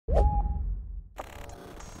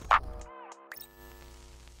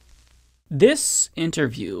This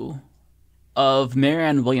interview of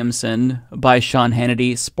Marianne Williamson by Sean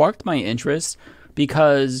Hannity sparked my interest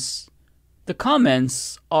because the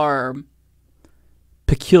comments are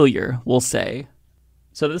peculiar, we'll say.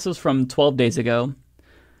 So this was from 12 days ago.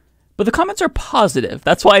 But the comments are positive.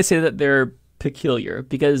 That's why I say that they're peculiar,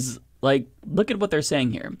 because, like, look at what they're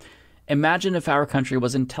saying here. Imagine if our country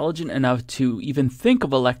was intelligent enough to even think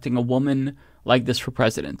of electing a woman like this for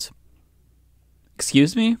president.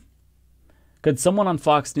 Excuse me? Could someone on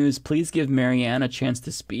Fox News please give Marianne a chance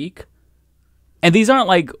to speak? And these aren't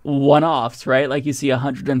like one-offs, right? Like you see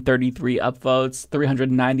 133 upvotes,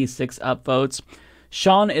 396 upvotes.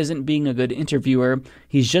 Sean isn't being a good interviewer.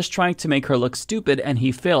 He's just trying to make her look stupid, and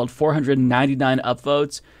he failed. 499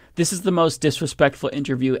 upvotes. This is the most disrespectful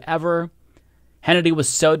interview ever. Hannity was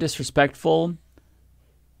so disrespectful.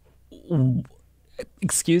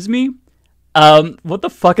 Excuse me? What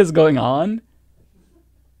the fuck is going on?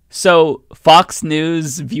 So, Fox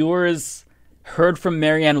News viewers heard from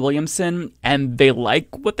Marianne Williamson, and they like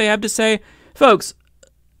what they have to say. Folks,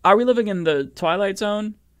 are we living in the Twilight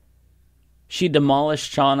Zone? She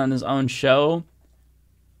demolished Sean on his own show.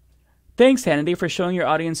 Thanks, Hannity, for showing your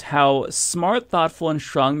audience how smart, thoughtful, and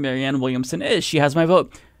strong Marianne Williamson is. She has my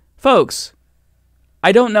vote. Folks,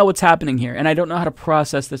 I don't know what's happening here, and I don't know how to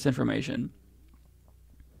process this information.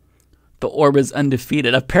 The orb is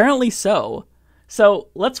undefeated. Apparently so. So,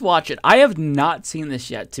 let's watch it. I have not seen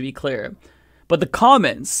this yet, to be clear. But the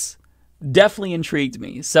comments definitely intrigued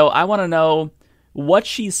me. So, I want to know what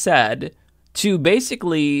she said to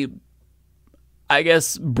basically, I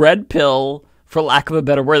guess, bread pill, for lack of a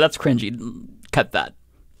better word. That's cringy. Cut that.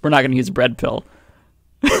 We're not going to use bread pill.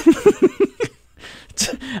 I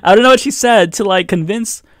don't know what she said to, like,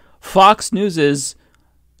 convince Fox News's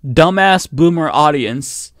dumbass boomer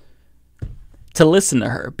audience to listen to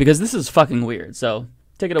her, because this is fucking weird. So,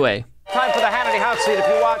 take it away. Time for the Hannity Hot Seat. If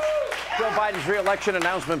you watch Joe Biden's re-election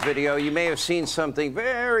announcement video, you may have seen something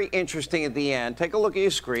very interesting at the end. Take a look at your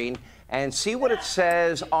screen and see what it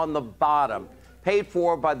says on the bottom. Paid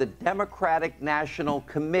for by the Democratic National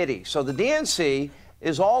Committee. So the DNC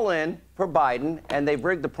is all in for Biden, and they've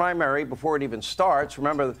rigged the primary before it even starts.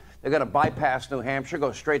 Remember, they're going to bypass New Hampshire,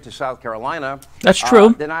 go straight to South Carolina. That's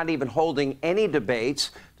true. They're not even holding any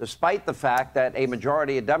debates, despite the fact that a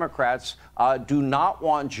majority of Democrats do not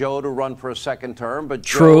want Joe to run for a second term. But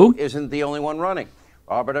Joe isn't the only one running.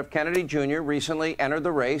 Robert F. Kennedy Jr. recently entered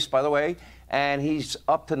the race, by the way, and he's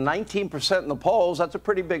up to 19% in the polls. That's a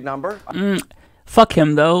pretty big number. Fuck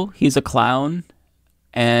him, though. He's a clown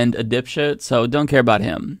and a dipshit, so don't care about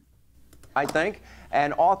him. I think.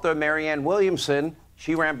 And author Marianne Williamson,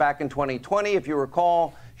 she ran back in 2020. If you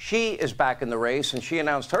recall, she is back in the race, and she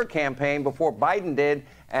announced her campaign before Biden did,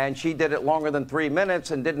 and she did it longer than 3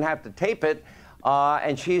 minutes and didn't have to tape it.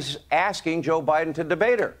 And she's asking Joe Biden to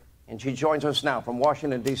debate her. And she joins us now from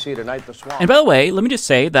Washington, D.C. tonight, the Swamp. And by the way, let me just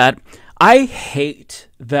say that I hate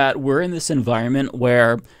that we're in this environment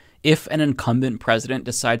where if an incumbent president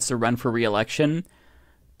decides to run for re-election,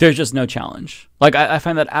 there's just no challenge. Like, I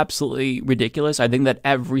find that absolutely ridiculous. I think that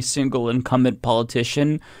every single incumbent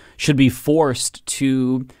politician should be forced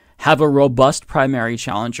to have a robust primary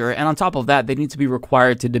challenger. And on top of that, they need to be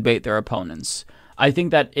required to debate their opponents. I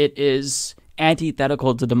think that it is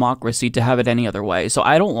antithetical to democracy to have it any other way. So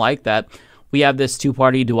I don't like that we have this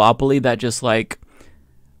two-party duopoly that just, like,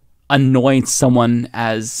 anoints someone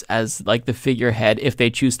as like the figurehead if they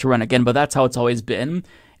choose to run again. But that's how it's always been,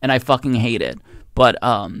 and I fucking hate it. But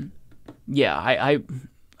yeah,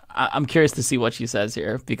 I'm curious to see what she says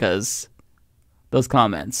here, because those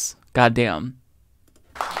comments, goddamn.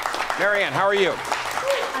 Marianne, how are you?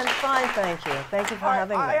 I'm fine, thank you. Thank you for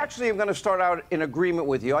having me. I actually am going to start out in agreement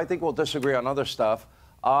with you. I think we'll disagree on other stuff.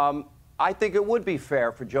 I think it would be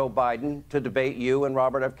fair for Joe Biden to debate you and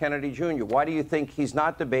Robert F. Kennedy Jr. Why do you think he's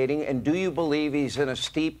not debating, and do you believe he's in a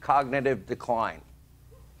steep cognitive decline?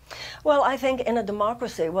 Well, I think in a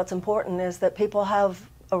democracy, what's important is that people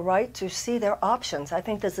have a right to see their options. I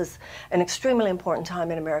think this is an extremely important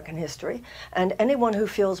time in American history, and anyone who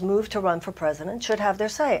feels moved to run for president should have their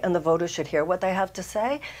say, and the voters should hear what they have to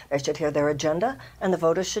say, they should hear their agenda, and the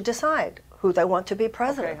voters should decide who they want to be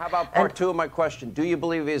president. Okay, how about part two of my question? Do you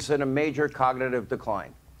believe he's in a major cognitive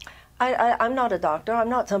decline? I'm not a doctor. I'm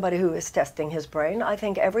not somebody who is testing his brain. I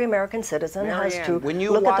think every American citizen has to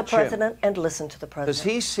look at the president and listen to the president. Does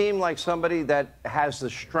he seem like somebody that has the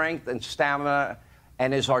strength and stamina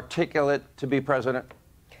and is articulate to be president?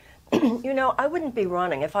 You know, I wouldn't be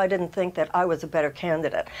running if I didn't think that I was a better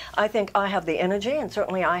candidate. I think I have the energy, and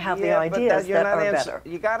certainly I have the ideas that are better.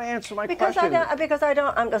 You got to answer my because question.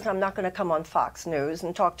 I'm not going to come on Fox News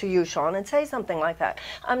and talk to you, Sean, and say something like that.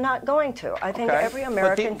 I'm not going to. I think every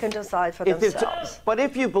American can decide for themselves. But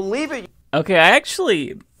if you believe it... Okay,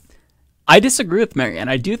 I disagree with Marianne.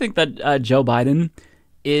 I do think that Joe Biden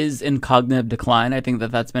is in cognitive decline. I think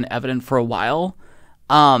that that's been evident for a while.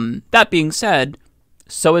 That being said,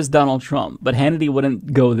 so is Donald Trump, but Hannity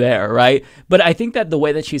wouldn't go there, right? But I think that the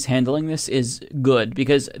way that she's handling this is good,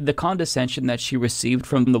 because the condescension that she received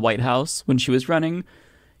from the White House when she was running,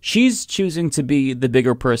 she's choosing to be the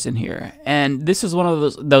bigger person here. And this is one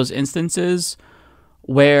of those instances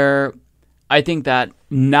where I think that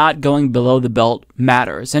not going below the belt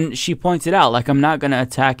matters. And she pointed out, like, I'm not going to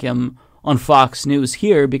attack him on Fox News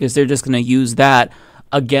here because they're just going to use that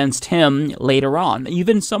against him later on.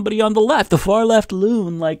 Even somebody on the left, the far left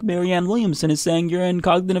loon like Marianne Williamson, is saying you're in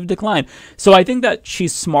cognitive decline. So I think that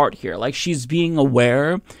she's smart here. Like, she's being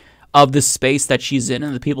aware of the space that she's in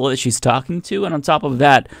and the people that she's talking to. And on top of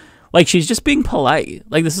that, like, she's just being polite.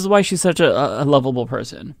 Like, this is why she's such a lovable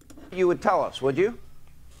person. You would tell us, would you?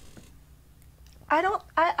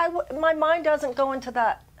 My mind doesn't go into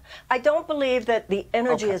that. I don't believe that the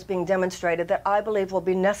energy is being demonstrated that I believe will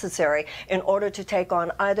be necessary in order to take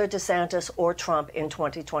on either DeSantis or Trump in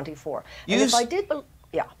 2024. And if I did,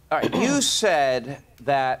 yeah. All right. You said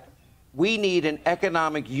that we need an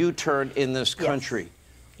economic U-turn in this country.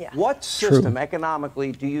 Yes. What system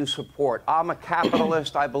economically do you support? I'm a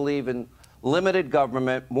capitalist. I believe in limited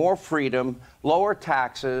government, more freedom, lower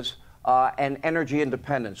taxes, and energy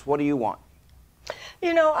independence. What do you want?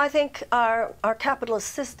 You know, I think our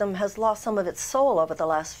capitalist system has lost some of its soul over the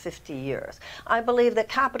last 50 years. I believe that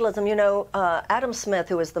capitalism, you know, Adam Smith,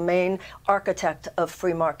 who is the main architect of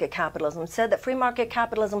free market capitalism, said that free market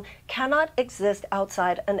capitalism cannot exist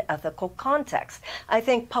outside an ethical context. I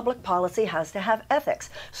think public policy has to have ethics.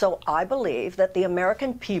 So I believe that the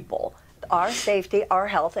American people, our safety, our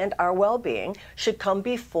health, and our well-being should come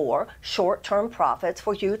before short-term profits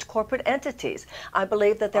for huge corporate entities. I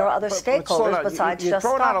believe that there are other stakeholders besides just stockholders. You've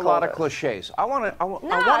thrown out a lot of cliches.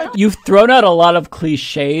 You've thrown out a lot of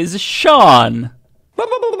cliches, Sean.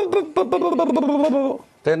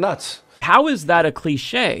 They're nuts. How is that a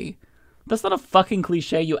cliche? That's not a fucking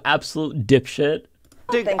cliche, you absolute dipshit.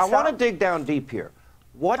 I want to dig down deep here.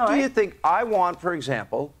 What do you think I want, for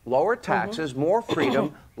example, lower taxes, more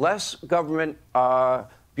freedom, less government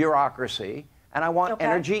bureaucracy, and I want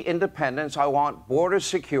energy independence. I want borders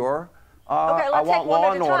secure. I want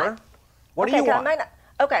law and order. What do you want?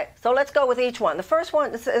 Okay, so let's go with each one. The first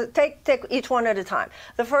one, take each one at a time.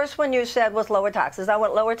 The first one you said was lower taxes. I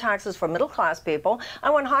want lower taxes for middle-class people.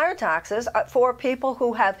 I want higher taxes for people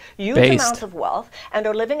who have huge amounts of wealth and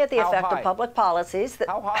are living at the effect of public policies.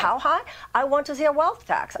 How high? I want to see a wealth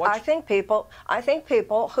tax. I think people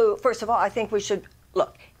who, first of all, I think we should,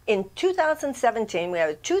 look, in 2017, we had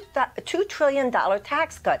a $2 trillion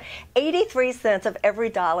tax cut. 83 cents of every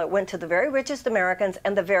dollar went to the very richest Americans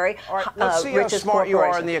and the very let's see richest how smart you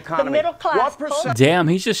are in the economy. The middle class. Damn,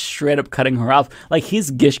 he's just straight up cutting her off. Like, he's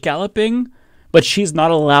gish galloping, but she's not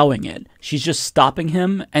allowing it. She's just stopping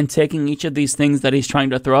him and taking each of these things that he's trying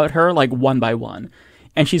to throw at her, like, one by one.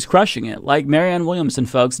 And she's crushing it. Like Marianne Williamson,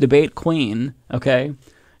 folks, debate queen, okay?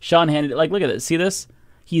 Sean Hannity, like, look at this. See this?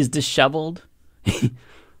 He's disheveled.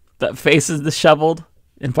 That face is disheveled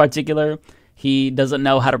in particular. He doesn't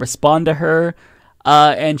know how to respond to her.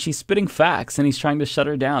 And she's spitting facts, and he's trying to shut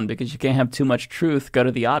her down because you can't have too much truth go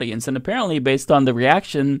to the audience. And apparently, based on the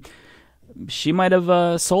reaction, she might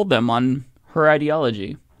have sold them on her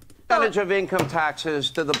ideology. Percentage of income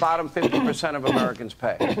taxes do the bottom 50% of Americans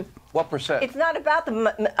pay? What percent? It's not about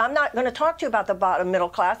I'm not going to talk to you about the bottom middle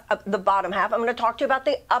class, the bottom half. I'm going to talk to you about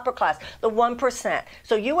the upper class, the 1%.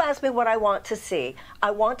 So you asked me what I want to see.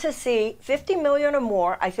 I want to see 50 million or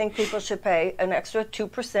more. I think people should pay an extra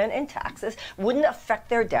 2% in taxes. Wouldn't affect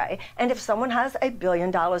their day. And if someone has $1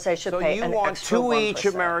 billion, they should pay an extra 1%. So you want to each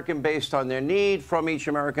American based on their need, from each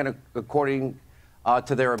American according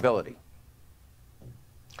to their ability.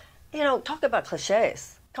 You know, talk about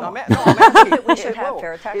cliches. Come on. I'm asking. We should have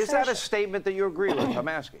fair taxation. Is that a statement that you agree with? I'm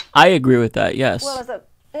asking. I agree with that, yes. Well,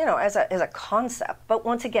 as a concept. But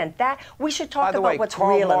once again, that we should talk about what's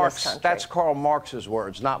real in this country. That's Karl Marx's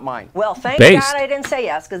words, not mine. Well, thank God I didn't say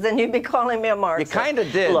yes, because then you'd be calling me a Marxist. You kind of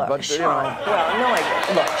did, look, but Sean, you know. Well, no, I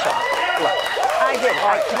didn't. Look, Sean, look. I did.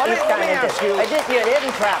 Let me ask you. You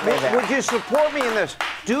didn't trap me there. Would you support me in this?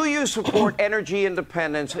 Do you support energy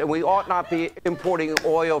independence, and we ought not be importing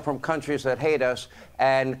oil from countries that hate us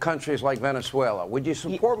and countries like Venezuela? Would you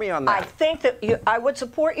support me on that? I think that I would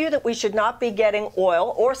support you that we should not be getting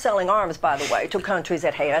oil or selling arms, by the way, to countries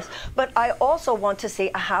that hate us. But I also want to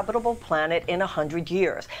see a habitable planet in 100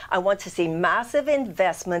 years. I want to see massive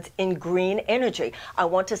investments in green energy. I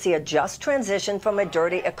want to see a just transition from a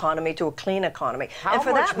dirty economy to a clean economy. How and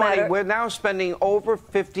for much that money? matter, We're now spending over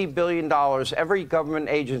 $50 billion. Every government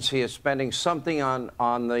agency is spending something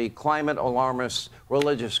on the climate alarmist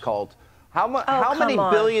religious cult. How many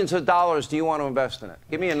billions of dollars do you want to invest in it?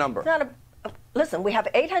 Give me a number. Listen, we have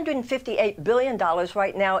 $858 billion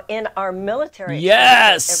right now in our military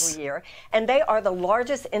every year, and they are the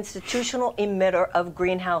largest institutional emitter of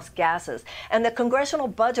greenhouse gases. And the Congressional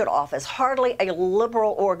Budget Office, hardly a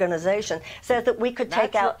liberal organization, says that we could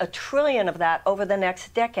take out $1 trillion of that over the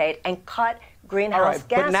next decade and cut greenhouse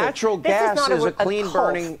gases. But natural gas is a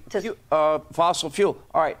clean-burning fossil fuel.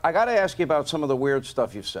 All right, I got to ask you about some of the weird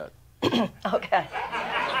stuff you've said. Okay.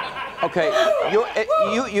 Okay,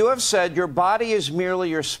 you have said your body is merely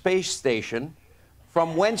your space station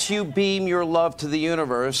from whence you beam your love to the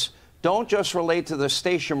universe. Don't just relate to the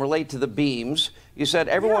station, relate to the beams. You said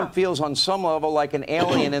everyone feels on some level like an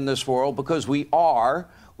alien in this world because we are.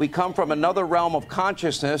 We come from another realm of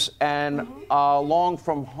consciousness and long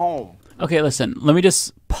from home. Okay, listen, let me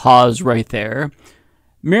just pause right there.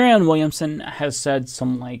 Marianne Williamson has said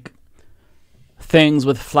some, like, things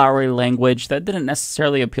with flowery language that didn't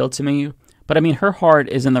necessarily appeal to me. But, I mean, her heart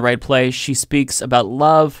is in the right place. She speaks about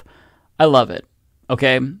love. I love it,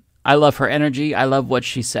 okay? I love her energy. I love what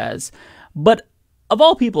she says. But of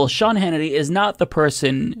all people, Sean Hannity is not the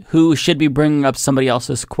person who should be bringing up somebody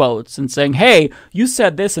else's quotes and saying, hey, you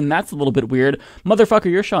said this and that's a little bit weird.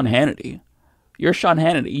 Motherfucker, you're Sean Hannity. You're Sean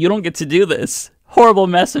Hannity. You don't get to do this. Horrible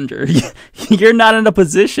messenger. You're not in a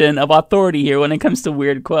position of authority here when it comes to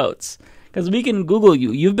weird quotes. Because we can Google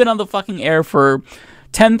you. You've been on the fucking air for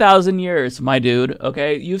 10,000 years, my dude,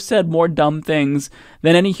 okay? You've said more dumb things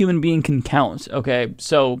than any human being can count, okay?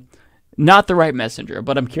 So, not the right messenger,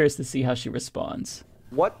 but I'm curious to see how she responds.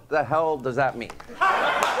 What the hell does that mean?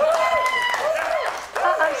 I'm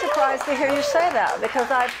surprised to hear you say that, because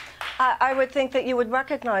I would think that you would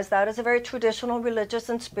recognize that as a very traditional religious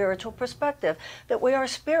and spiritual perspective, that we are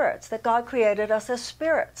spirits, that God created us as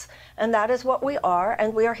spirits, and that is what we are,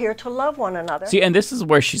 and we are here to love one another. See, and this is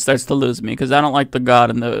where she starts to lose me, because I don't like the God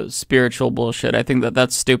and the spiritual bullshit. I think that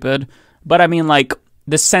that's stupid. But I mean, like,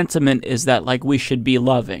 the sentiment is that, like, we should be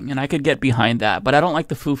loving, and I could get behind that, but I don't like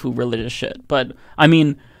the foo-foo religious shit. But, I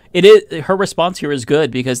mean, her response here is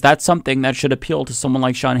good, because that's something that should appeal to someone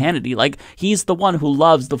like Sean Hannity. Like, he's the one who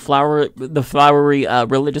loves the flowery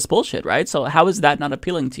religious bullshit, right? So how is that not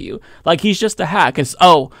appealing to you? Like, he's just a hack. It's,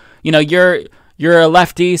 oh, you know, you're a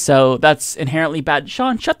lefty, so that's inherently bad.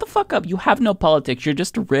 Sean, shut the fuck up. You have no politics. You're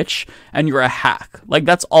just rich, and you're a hack. Like,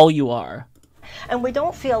 that's all you are. And we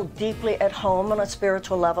don't feel deeply at home on a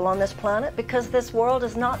spiritual level on this planet because this world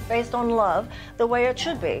is not based on love the way it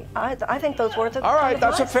should be. I think those words are all right.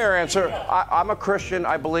 That's nice. A fair answer. I'm a Christian.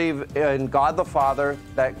 I believe in God the Father,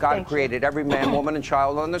 that God created every man, woman, and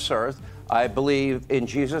child on this earth. I believe in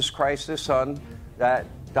Jesus Christ, his son, that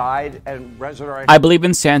died and resurrected. I believe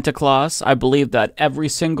in Santa Claus. I believe that every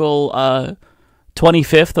single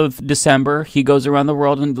 25th of December, he goes around the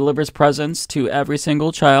world and delivers presents to every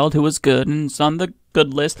single child who is good and is on the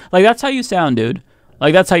good list. Like, that's how you sound, dude.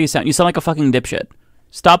 Like, that's how you sound. You sound like a fucking dipshit.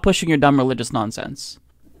 Stop pushing your dumb religious nonsense.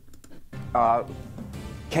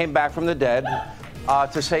 Came back from the dead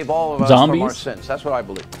to save all of us Zombies? from our sins. That's what I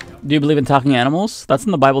believe. Do you believe in talking animals? That's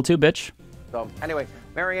in the Bible too, bitch. So, anyway,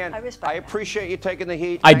 Marianne, I appreciate you taking the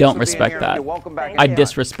heat. I Thanks don't for being respect here. that. You're welcome back. I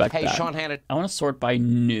disrespect Hey, that. Sean Hannity. I want to sort by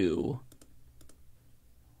new.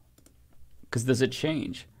 Because does it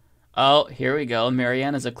change? Oh, here we go.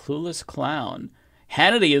 Marianne is a clueless clown.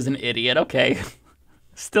 Hannity is an idiot. Okay.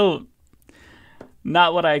 Still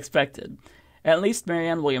not what I expected. At least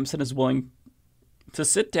Marianne Williamson is willing to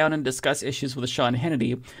sit down and discuss issues with Sean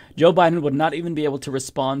Hannity. Joe Biden would not even be able to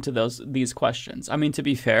respond to these questions. I mean, to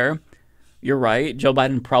be fair, you're right. Joe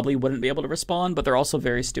Biden probably wouldn't be able to respond, but they're also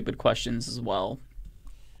very stupid questions as well.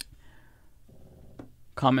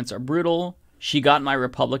 Comments are brutal. She got my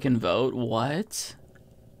Republican vote. What?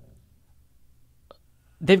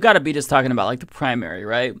 They've got to be just talking about, like, the primary,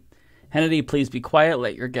 right? Hannity, please be quiet.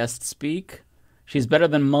 Let your guest speak. She's better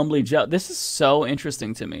than Mumbly Joe. This is so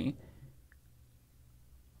interesting to me.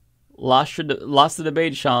 Lost the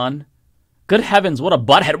debate, Sean. Good heavens, what a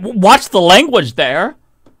butthead. Watch the language there.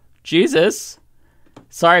 Jesus.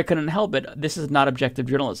 Sorry, I couldn't help it. This is not objective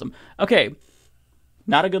journalism. Okay.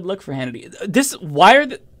 Not a good look for Hannity.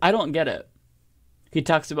 I don't get it. He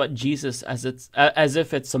talks about Jesus as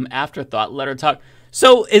if it's some afterthought. Let her talk.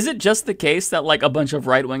 So is it just the case that like a bunch of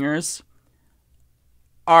right-wingers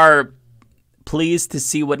are pleased to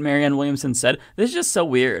see what Marianne Williamson said? This is just so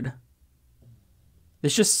weird.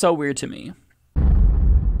 It's just so weird to me.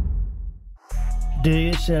 Do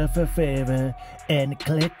yourself a favor and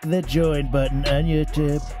click the join button on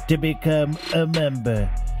YouTube to become a member.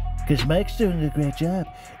 Because Mike's doing a great job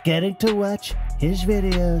getting to watch his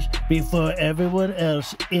videos before everyone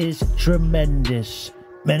else is tremendous.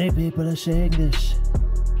 Many people are saying this.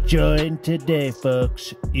 Join today,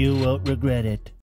 folks. You won't regret it.